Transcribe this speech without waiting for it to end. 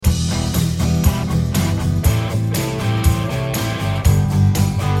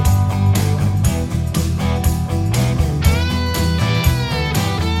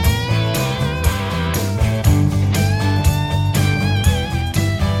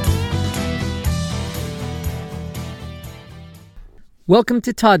Welcome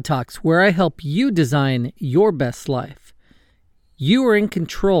to Todd Talks, where I help you design your best life. You are in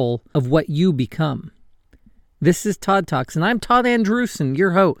control of what you become. This is Todd Talks, and I'm Todd Andrewson,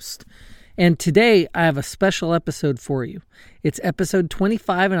 your host. And today I have a special episode for you. It's episode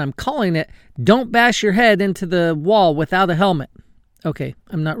 25, and I'm calling it Don't Bash Your Head into the Wall Without a Helmet. Okay,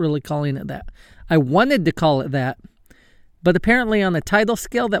 I'm not really calling it that. I wanted to call it that, but apparently on the title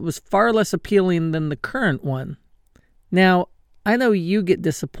scale that was far less appealing than the current one. Now, I know you get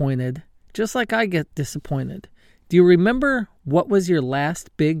disappointed, just like I get disappointed. Do you remember what was your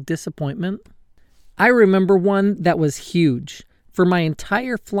last big disappointment? I remember one that was huge. For my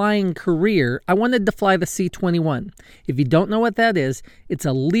entire flying career, I wanted to fly the C-21. If you don't know what that is, it's a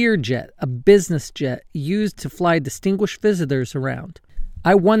Learjet, a business jet used to fly distinguished visitors around.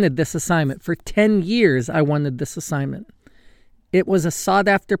 I wanted this assignment. For 10 years, I wanted this assignment. It was a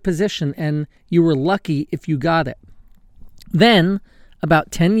sought-after position, and you were lucky if you got it. Then,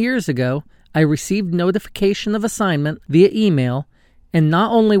 about 10 years ago, I received notification of assignment via email, and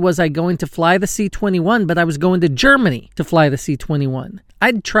not only was I going to fly the C-21, but I was going to Germany to fly the C-21.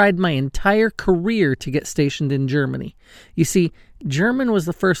 I'd tried my entire career to get stationed in Germany. You see, German was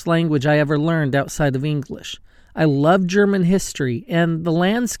the first language I ever learned outside of English. I love German history, and the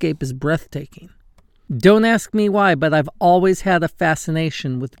landscape is breathtaking. Don't ask me why, but I've always had a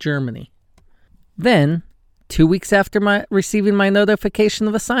fascination with Germany. Then, 2 weeks after receiving my notification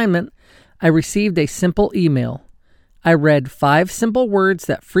of assignment, I received a simple email. I read 5 simple words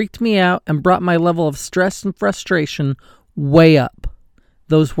that freaked me out and brought my level of stress and frustration way up.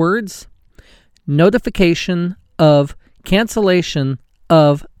 Those words? Notification of cancellation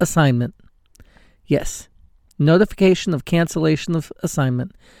of assignment. Yes, notification of cancellation of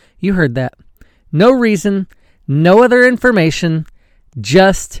assignment. You heard that. No reason, no other information,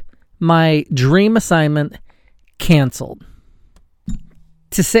 just my dream assignment canceled.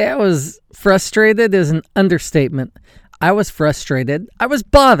 To say I was frustrated is an understatement. I was frustrated. I was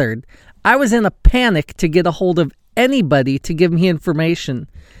bothered. I was in a panic to get a hold of anybody to give me information.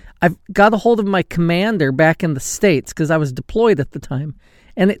 I got a hold of my commander back in the States because I was deployed at the time,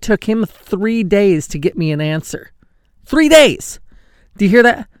 and it took him 3 days to get me an answer. 3 days! Do you hear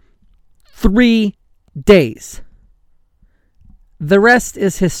that? 3 days. The rest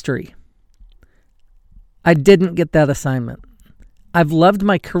is history. I didn't get that assignment. I've loved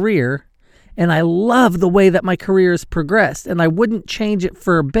my career, and I love the way that my career has progressed, and I wouldn't change it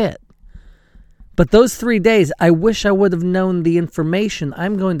for a bit. But those 3 days, I wish I would have known the information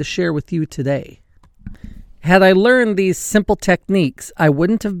I'm going to share with you today. Had I learned these simple techniques, I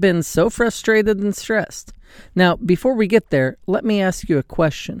wouldn't have been so frustrated and stressed. Now, before we get there, let me ask you a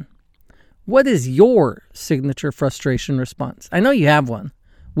question. What is your signature frustration response? I know you have one.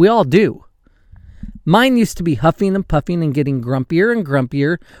 We all do. Mine used to be huffing and puffing and getting grumpier and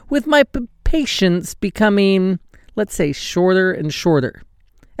grumpier, with my patience becoming, let's say, shorter and shorter.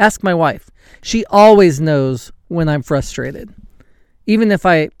 Ask my wife. She always knows when I'm frustrated, even if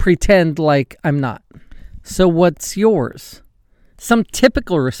I pretend like I'm not. So what's yours? Some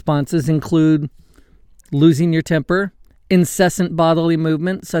typical responses include losing your temper, incessant bodily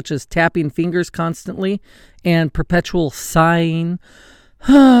movement, such as tapping fingers constantly, and perpetual sighing,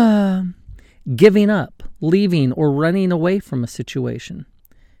 giving up, leaving, or running away from a situation,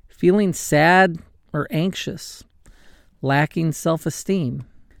 feeling sad or anxious, lacking self-esteem,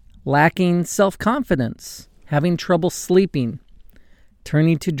 lacking self-confidence, having trouble sleeping,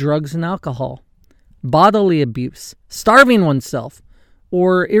 turning to drugs and alcohol, bodily abuse, starving oneself,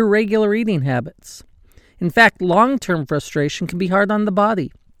 or irregular eating habits. In fact, long-term frustration can be hard on the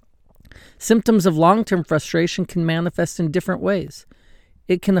body. Symptoms of long-term frustration can manifest in different ways.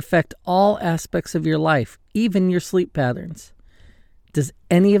 It can affect all aspects of your life, even your sleep patterns. Does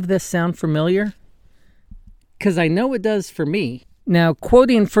any of this sound familiar? Because I know it does for me. Now,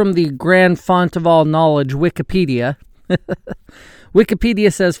 quoting from the grand font of all knowledge, Wikipedia,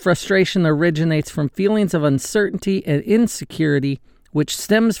 Wikipedia says frustration originates from feelings of uncertainty and insecurity, which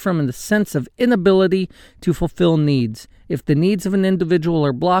stems from a sense of inability to fulfill needs. If the needs of an individual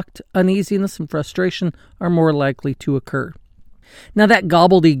are blocked, uneasiness and frustration are more likely to occur. Now, that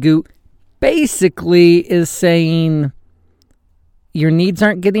gobbledygook basically is saying your needs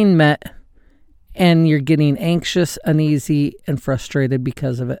aren't getting met and you're getting anxious, uneasy, and frustrated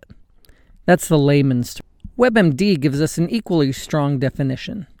because of it. That's the layman's term. WebMD gives us an equally strong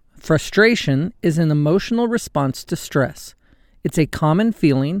definition. Frustration is an emotional response to stress. It's a common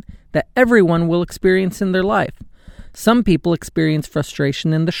feeling that everyone will experience in their life. Some people experience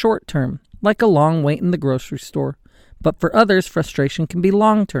frustration in the short term, like a long wait in the grocery store. But for others, frustration can be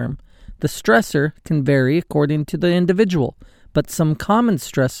long-term. The stressor can vary according to the individual, but some common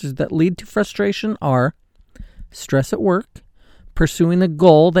stressors that lead to frustration are stress at work, pursuing a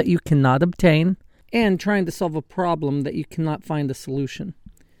goal that you cannot obtain, and trying to solve a problem that you cannot find a solution.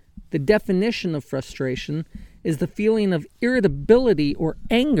 The definition of frustration is the feeling of irritability or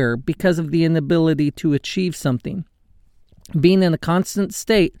anger because of the inability to achieve something. Being in a constant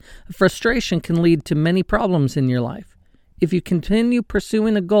state of frustration can lead to many problems in your life. If you continue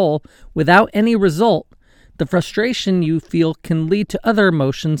pursuing a goal without any result, the frustration you feel can lead to other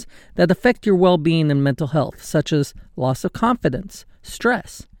emotions that affect your well-being and mental health, such as loss of confidence,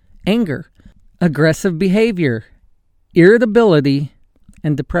 stress, anger, aggressive behavior, irritability,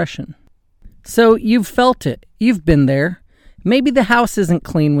 and depression. So you've felt it. You've been there. Maybe the house isn't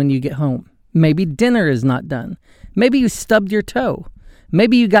clean when you get home. Maybe dinner is not done. Maybe you stubbed your toe.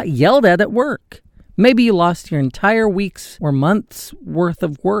 Maybe you got yelled at work. Maybe you lost your entire week's or month's worth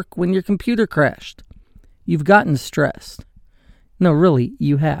of work when your computer crashed. You've gotten stressed. No, really,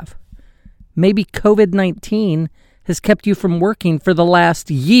 you have. Maybe COVID-19 has kept you from working for the last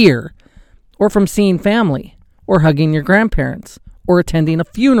year, or from seeing family, or hugging your grandparents, or attending a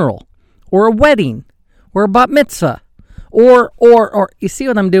funeral, or a wedding, or a bat mitzvah, or, you see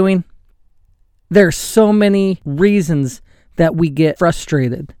what I'm doing? There are so many reasons that we get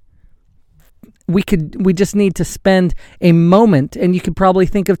frustrated. We just need to spend a moment, and you could probably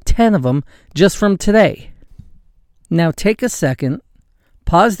think of 10 of them just from today. Now take a second,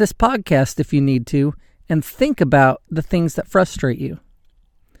 pause this podcast if you need to, and think about the things that frustrate you.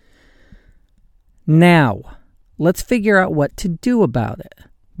 Now, let's figure out what to do about it.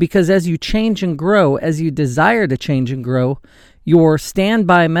 Because as you change and grow, as you desire to change and grow, your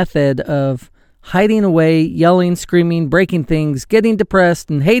standby method of hiding away, yelling, screaming, breaking things, getting depressed,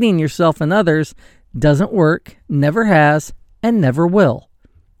 and hating yourself and others doesn't work, never has, and never will.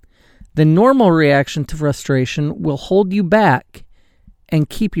 The normal reaction to frustration will hold you back and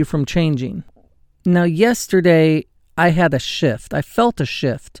keep you from changing. Now, yesterday, I had a shift. I felt a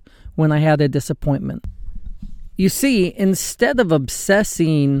shift when I had a disappointment. You see, instead of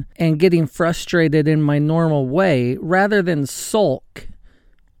obsessing and getting frustrated in my normal way, rather than sulk,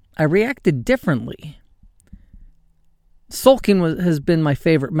 I reacted differently. Sulking has been my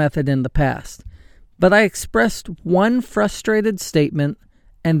favorite method in the past, but I expressed one frustrated statement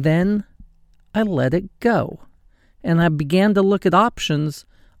and then I let it go. And I began to look at options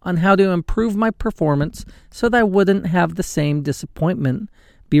on how to improve my performance so that I wouldn't have the same disappointment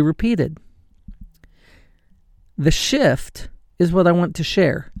be repeated. The shift is what I want to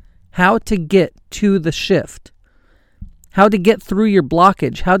share. How to get to the shift. How to get through your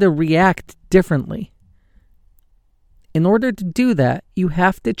blockage. How to react differently. In order to do that, you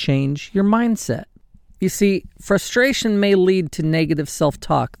have to change your mindset. You see, frustration may lead to negative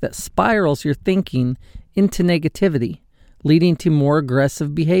self-talk that spirals your thinking into negativity, leading to more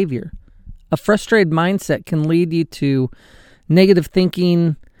aggressive behavior. A frustrated mindset can lead you to negative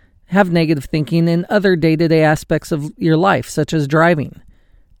thinking in other day-to-day aspects of your life, such as driving.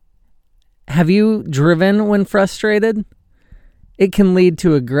 Have you driven when frustrated? It can lead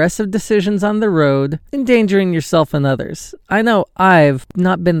to aggressive decisions on the road, endangering yourself and others. I know I've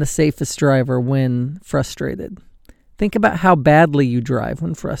not been the safest driver when frustrated. Think about how badly you drive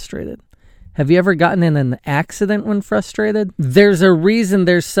when frustrated. Have you ever gotten in an accident when frustrated? There's a reason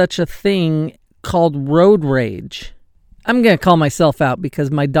there's such a thing called road rage. I'm going to call myself out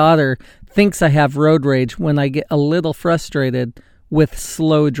because my daughter thinks I have road rage when I get a little frustrated with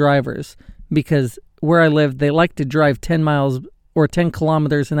slow drivers. Because where I live, they like to drive 10 miles or 10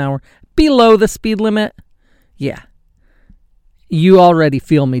 kilometers an hour below the speed limit. Yeah. You already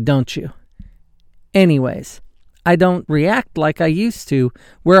feel me, don't you? Anyways, I don't react like I used to,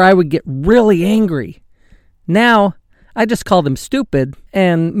 where I would get really angry. Now, I just call them stupid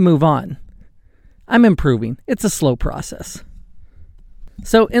and move on. I'm improving. It's a slow process.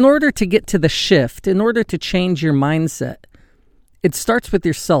 So in order to get to the shift, in order to change your mindset, it starts with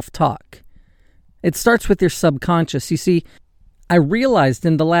your self-talk. It starts with your subconscious. You see, I realized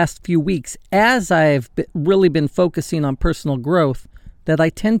in the last few weeks, as I've really been focusing on personal growth, that I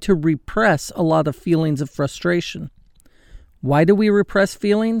tend to repress a lot of feelings of frustration. Why do we repress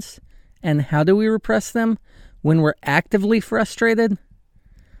feelings? And how do we repress them? When we're actively frustrated?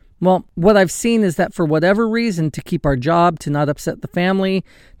 Well, what I've seen is that for whatever reason, to keep our job, to not upset the family,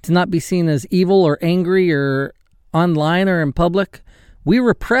 to not be seen as evil or angry or online or in public, we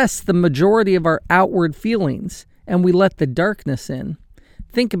repress the majority of our outward feelings and we let the darkness in.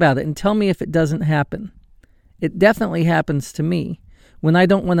 Think about it and tell me if it doesn't happen. It definitely happens to me when I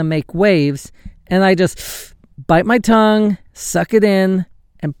don't want to make waves and I just bite my tongue, suck it in,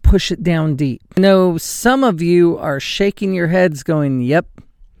 and push it down deep. I know some of you are shaking your heads going, yep,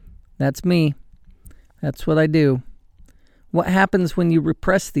 that's me. That's what I do. What happens when you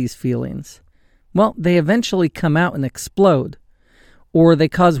repress these feelings? Well, they eventually come out and explode, or they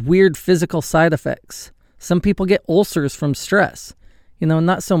cause weird physical side effects. Some people get ulcers from stress.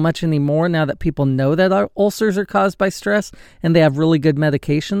 Not so much anymore now that people know that our ulcers are caused by stress and they have really good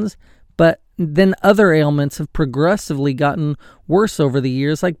medications. But then other ailments have progressively gotten worse over the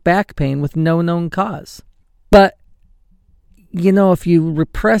years, like back pain with no known cause. But, if you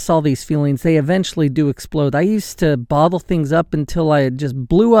repress all these feelings, they eventually do explode. I used to bottle things up until I just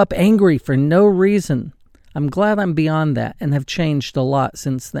blew up angry for no reason. I'm glad I'm beyond that and have changed a lot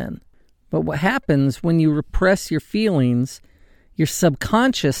since then. But what happens when you repress your feelings, your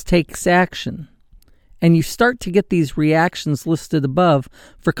subconscious takes action, and you start to get these reactions listed above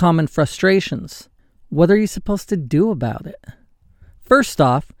for common frustrations. What are you supposed to do about it? First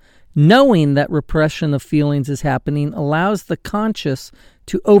off, knowing that repression of feelings is happening allows the conscious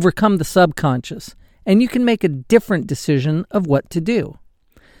to overcome the subconscious, and you can make a different decision of what to do.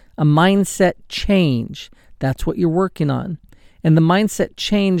 A mindset change, that's what you're working on. And the mindset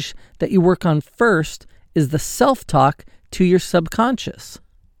change that you work on first is the self-talk to your subconscious.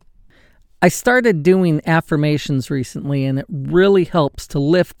 I started doing affirmations recently, and it really helps to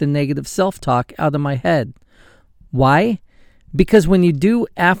lift the negative self-talk out of my head. Why? Because when you do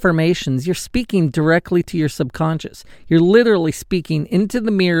affirmations, you're speaking directly to your subconscious. You're literally speaking into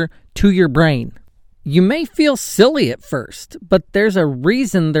the mirror to your brain. You may feel silly at first, but there's a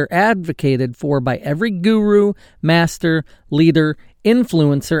reason they're advocated for by every guru, master, leader,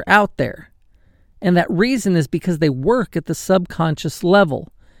 influencer out there. And that reason is because they work at the subconscious level,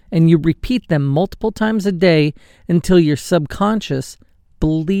 and you repeat them multiple times a day until your subconscious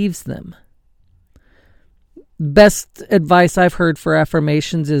believes them. Best advice I've heard for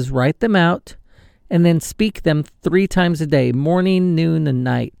affirmations is write them out and then speak them 3 times a day, morning, noon, and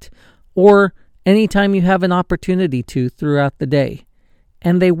night, or anytime you have an opportunity to throughout the day.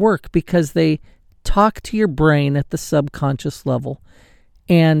 And they work because they talk to your brain at the subconscious level,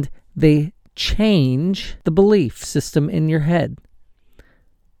 and they change the belief system in your head.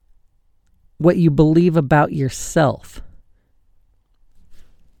 What you believe about yourself.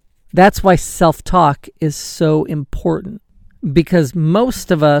 That's why self-talk is so important, because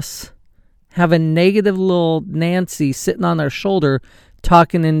most of us have a negative little Nancy sitting on our shoulder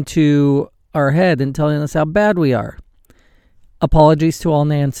talking into our head and telling us how bad we are. Apologies to all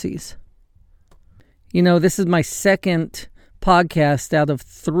Nancys. This is my second podcast out of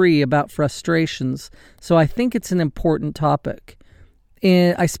 3 about frustrations, so I think it's an important topic.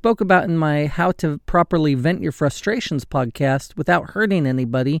 I spoke about in my How to Properly Vent Your Frustrations podcast without hurting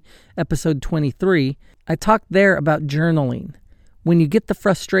anybody, episode 23. I talked there about journaling. When you get the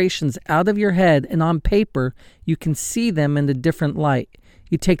frustrations out of your head and on paper, you can see them in a different light.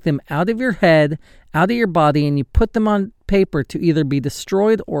 You take them out of your head, out of your body, and you put them on paper to either be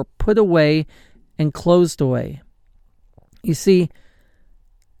destroyed or put away and closed away. You see,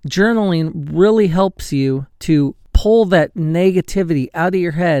 journaling really helps you to pull that negativity out of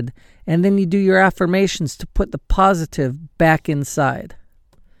your head, and then you do your affirmations to put the positive back inside.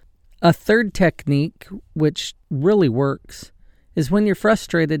 A third technique, which really works, is when you're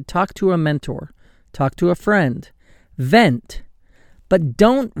frustrated, talk to a mentor, talk to a friend, vent. But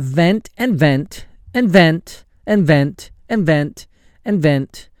don't vent and vent and vent and vent and vent and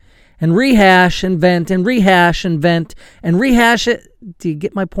vent and rehash and vent and rehash and vent and rehash it. Do you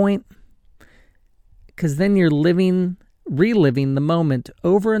get my point? Because then you're reliving the moment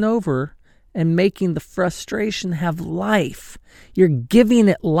over and over and making the frustration have life. You're giving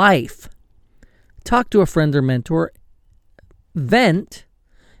it life. Talk to a friend or mentor, vent,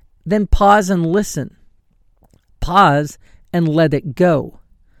 then pause and listen. Pause and let it go.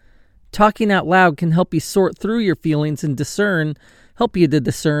 Talking out loud can help you sort through your feelings and help you to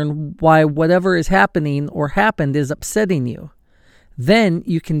discern why whatever is happening or happened is upsetting you. Then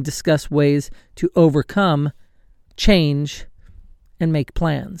you can discuss ways to overcome, change, and make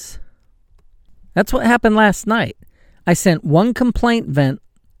plans. That's what happened last night. I sent one complaint vent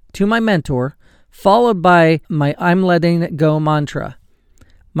to my mentor, followed by my I'm letting it go mantra.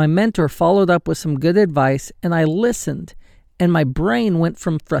 My mentor followed up with some good advice, and I listened. And my brain went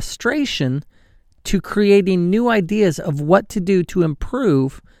from frustration to creating new ideas of what to do to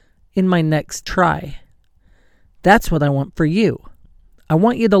improve in my next try. That's what I want for you. I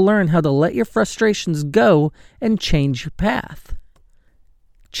want you to learn how to let your frustrations go and change your path.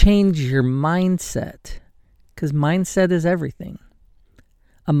 Change your mindset, because mindset is everything.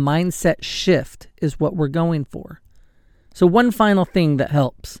 A mindset shift is what we're going for. So one final thing that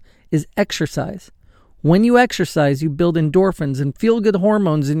helps is exercise. When you exercise, you build endorphins and feel-good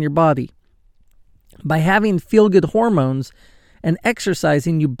hormones in your body. By having feel-good hormones and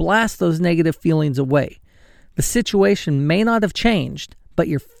exercising, you blast those negative feelings away. The situation may not have changed, but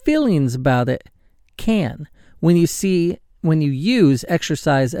your feelings about it can. When you use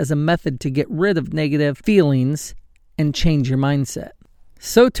exercise as a method to get rid of negative feelings and change your mindset.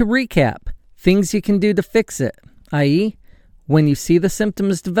 So to recap, things you can do to fix it, i.e., when you see the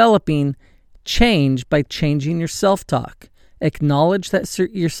symptoms developing, change by changing your self-talk. Acknowledge that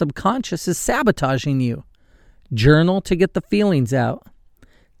your subconscious is sabotaging you. Journal to get the feelings out.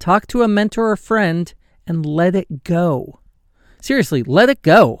 Talk to a mentor or friend and let it go. Seriously, let it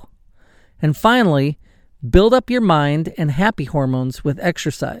go. And finally, build up your mind and happy hormones with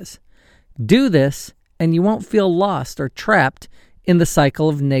exercise. Do this and you won't feel lost or trapped in the cycle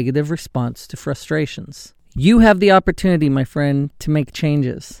of negative response to frustrations. You have the opportunity, my friend, to make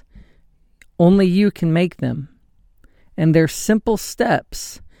changes. Only you can make them. And they're simple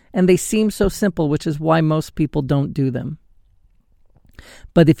steps, and they seem so simple, which is why most people don't do them.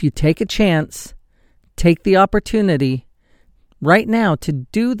 But if you take a chance, take the opportunity right now to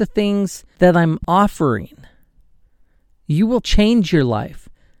do the things that I'm offering, you will change your life.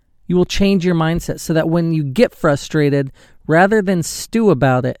 You will change your mindset so that when you get frustrated, rather than stew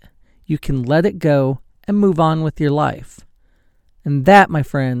about it, you can let it go and move on with your life. And that, my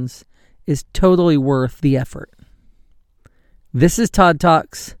friends, is totally worth the effort. This is Todd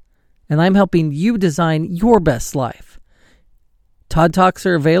Talks, and I'm helping you design your best life. Todd Talks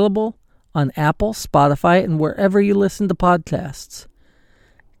are available on Apple, Spotify, and wherever you listen to podcasts.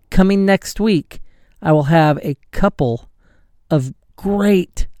 Coming next week, I will have a couple of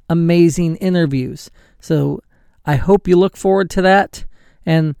great, amazing interviews. So I hope you look forward to that.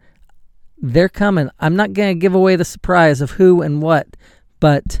 And they're coming. I'm not going to give away the surprise of who and what,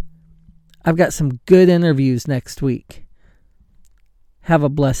 but I've got some good interviews next week. Have a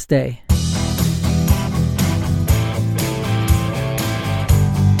blessed day.